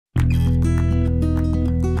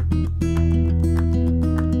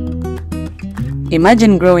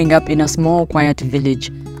Imagine growing up in a small, quiet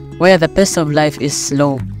village where the pace of life is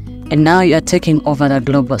slow, and now you are taking over the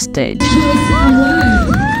global stage.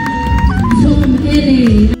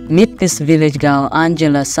 Meet this village girl,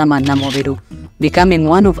 Angella Namubiru, becoming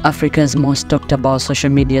one of Africa's most talked about social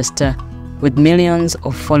media stars with millions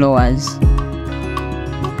of followers.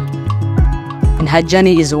 And her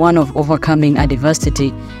journey is one of overcoming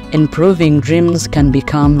adversity and proving dreams can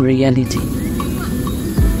become reality.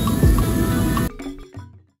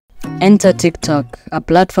 Enter TikTok, a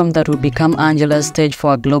platform that will become Angella's stage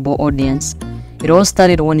for a global audience. It all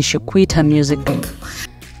started when she quit her music group.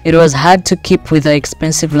 It was hard to keep with the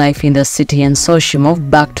expensive life in the city, and so she moved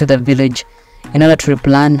back to the village in order to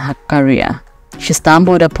replan her career. She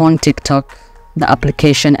stumbled upon TikTok, the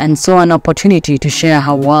application, and saw an opportunity to share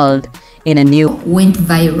her world in a new went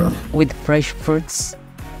viral with fresh fruits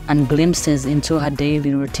and glimpses into her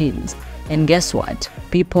daily routines. And guess what?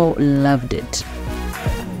 People loved it.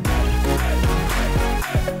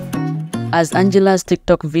 As Angella's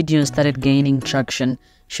TikTok videos started gaining traction,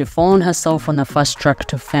 she found herself on a fast track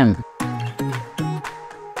to fame.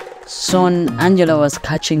 Soon, Angella was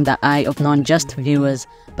catching the eye of not just viewers,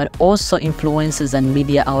 but also influencers and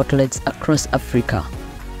media outlets across Africa.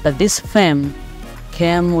 But this fame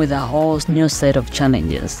came with a whole new set of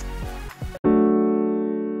challenges.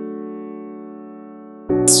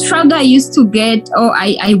 Struggle I used to get, or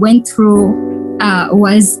I went through,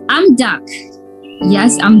 was I'm dark.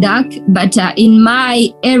 Yes, I'm dark, but in my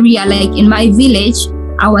area, like in my village,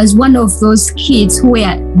 I was one of those kids who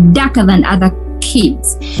were darker than other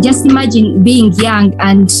kids. Just imagine being young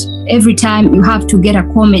and every time you have to get a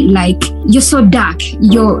comment like, "You're so dark,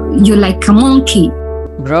 you're like a monkey."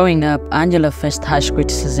 Growing up, Angella faced harsh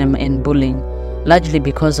criticism and bullying, largely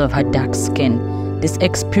because of her dark skin. This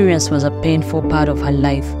experience was a painful part of her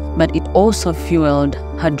life, but it also fueled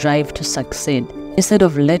her drive to succeed. Instead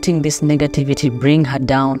of letting this negativity bring her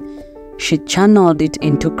down, she channeled it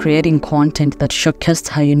into creating content that showcased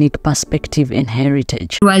her unique perspective and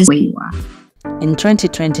heritage. In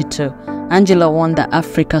 2022, Angella won the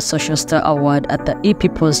Africa Social Star Award at the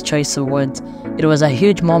ePeople's Choice Awards. It was a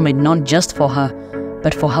huge moment not just for her,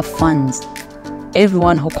 but for her fans.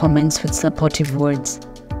 Everyone who comments with supportive words.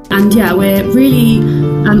 And yeah, we're really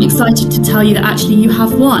excited to tell you that actually you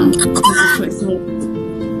have won.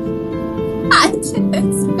 I didn't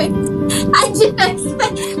expect.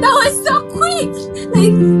 That was so quick.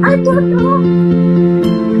 Like, I don't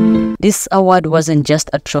know. This award wasn't just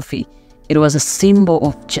a trophy. It was a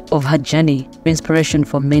symbol of her journey, inspiration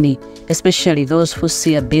for many, especially those who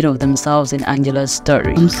see a bit of themselves in Angella's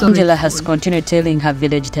story. Angella has continued telling her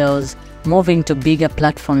village tales, moving to bigger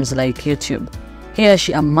platforms like YouTube. Here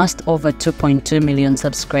she amassed over 2.2 million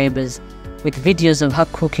subscribers, with videos of her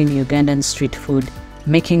cooking Ugandan street food,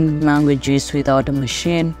 making mango juice without a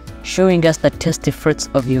machine, showing us the tasty fruits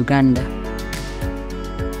of Uganda.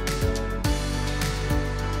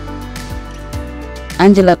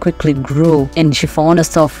 Angella quickly grew and she found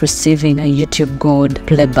herself receiving a YouTube Gold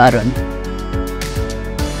play button.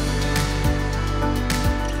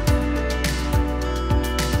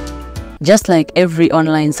 Just like every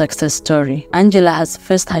online success story, Angella has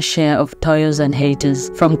faced her share of toils and haters,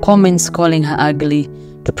 from comments calling her ugly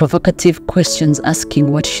to provocative questions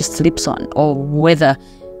asking what she sleeps on or whether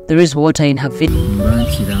there is water in her video.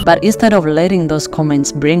 But instead of letting those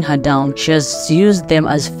comments bring her down, she has used them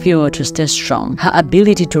as fuel to stay strong. Her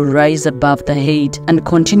ability to rise above the hate and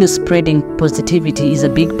continue spreading positivity is a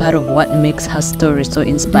big part of what makes her story so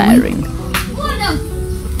inspiring.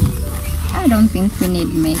 I don't think we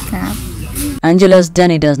need makeup. Angella's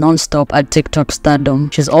journey does not stop at TikTok stardom.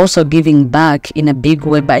 She's also giving back in a big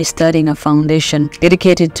way by starting a foundation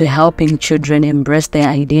dedicated to helping children embrace their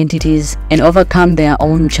identities and overcome their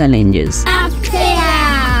own challenges.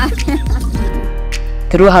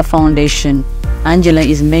 Through her foundation, Angella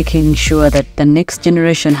is making sure that the next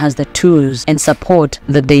generation has the tools and support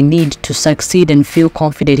that they need to succeed and feel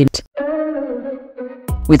confident in it.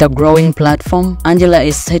 With a growing platform, Angella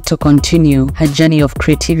is set to continue her journey of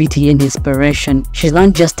creativity and inspiration. She's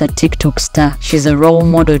not just a TikTok star, she's a role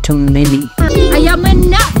model to many. I am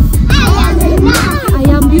enough. I am enough. I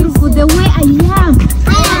am beautiful the way I am.